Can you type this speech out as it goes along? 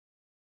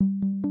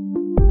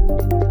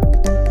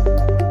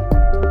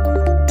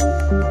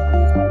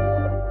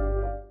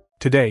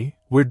Today,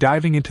 we're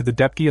diving into the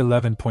DEPGI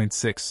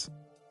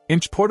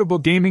 11.6-inch portable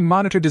gaming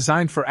monitor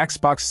designed for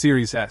Xbox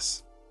Series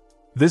S.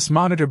 This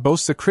monitor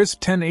boasts a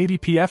crisp 1080p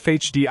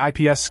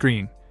FHD IPS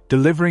screen,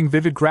 delivering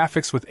vivid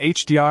graphics with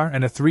HDR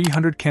and a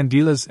 300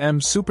 candelas M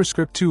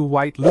superscript 2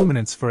 white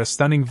luminance for a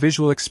stunning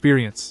visual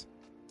experience.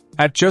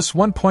 At just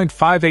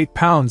 1.58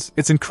 pounds,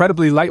 it's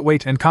incredibly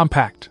lightweight and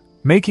compact,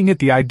 making it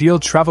the ideal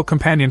travel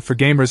companion for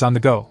gamers on the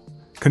go.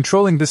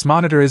 Controlling this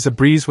monitor is a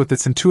breeze with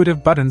its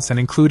intuitive buttons and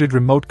included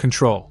remote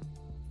control.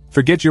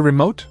 Forget your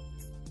remote?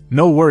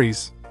 No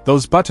worries,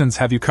 those buttons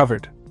have you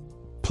covered.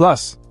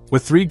 Plus,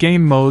 with 3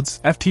 game modes,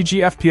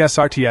 FTG, FPS,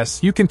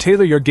 RTS, you can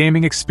tailor your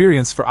gaming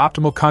experience for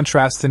optimal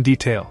contrast and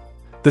detail.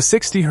 The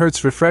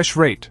 60Hz refresh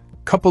rate,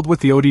 coupled with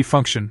the OD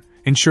function,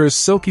 ensures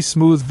silky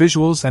smooth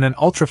visuals and an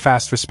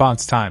ultra-fast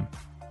response time.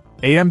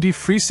 AMD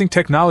FreeSync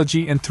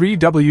technology and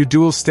 3W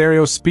dual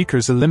stereo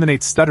speakers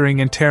eliminate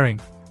stuttering and tearing,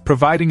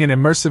 providing an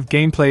immersive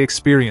gameplay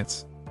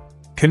experience.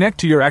 Connect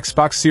to your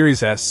Xbox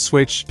Series S,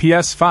 Switch,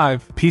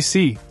 PS5,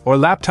 PC, or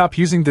laptop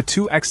using the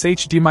 2x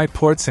HDMI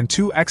ports and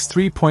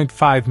 2x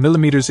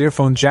 3.5mm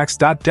earphone jacks.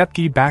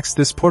 DEPGI backs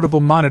this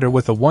portable monitor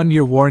with a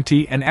 1-year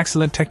warranty and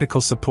excellent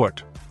technical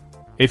support.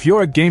 If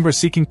you're a gamer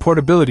seeking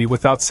portability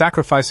without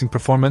sacrificing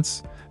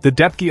performance, the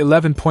DEPGI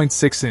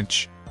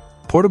 11.6-inch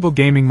portable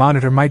gaming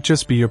monitor might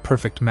just be your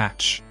perfect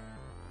match.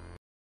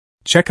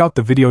 Check out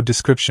the video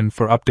description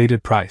for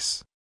updated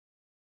price.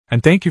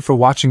 And thank you for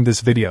watching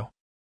this video.